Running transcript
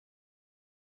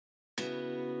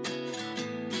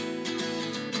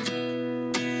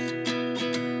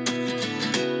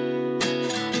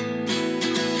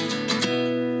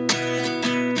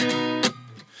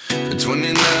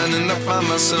find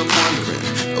myself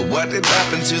wondering what did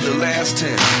happen to the last 10.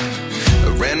 I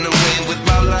ran away with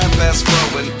my life, fast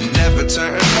forward, never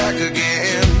turn back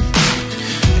again.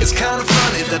 It's kind of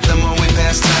funny that the more we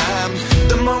pass time,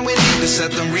 the more we need to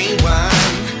set the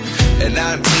rewind. And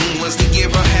 19 was the year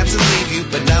I had to leave you,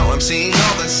 but now I'm seeing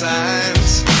all the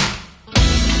signs.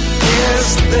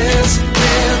 Is this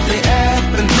really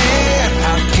happening?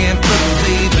 I can't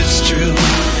believe it's true.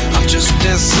 I'm just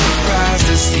as surprised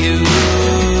as you.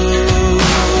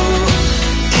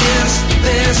 Is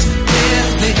this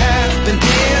really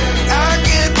happening? I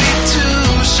can't be too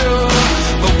sure,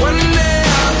 but one day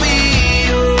I'll be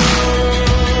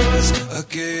yours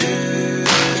again.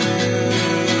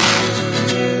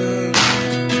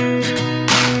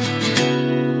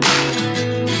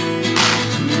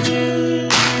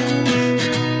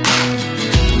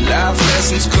 Life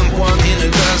lessons come one in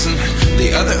a dozen.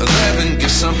 The other 11 get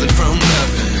something from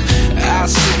nothing. I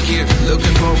sit here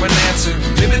looking for an answer.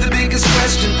 Maybe the biggest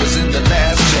question was in the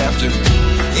last chapter.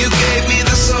 You gave me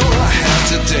the soul I have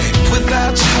today.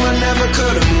 Without you I never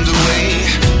could have moved away.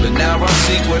 But now I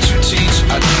seek what you teach.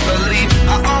 I do believe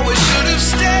I always should have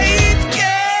stayed.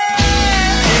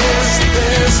 Yeah. Is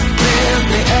this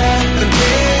really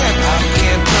happening? I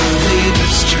can't believe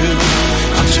it's true.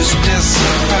 I'm just as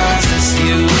surprised as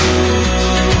you.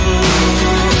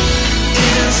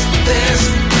 Is this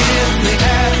really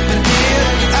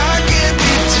happening? I can't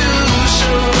be too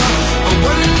sure, but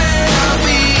one day I'll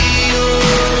be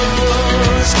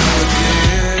yours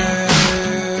again.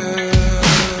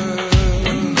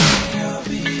 One day I'll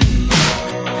be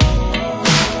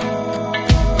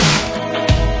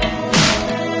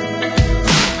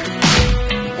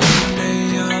One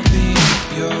day I'll be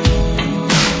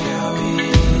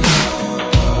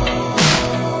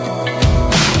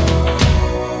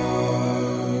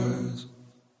yours.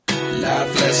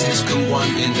 Life lessons come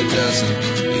one in a dozen.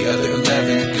 The other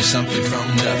 11 get something from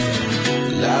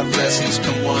nothing. Life lessons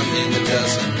come one in a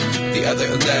dozen. The other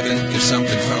 11 get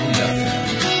something from nothing.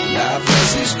 Life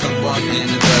lessons come one in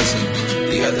a dozen.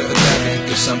 The other 11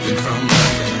 get something from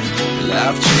nothing.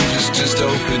 Life changes just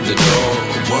open the door.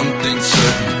 One thing's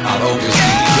certain, I'll always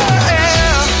be yours.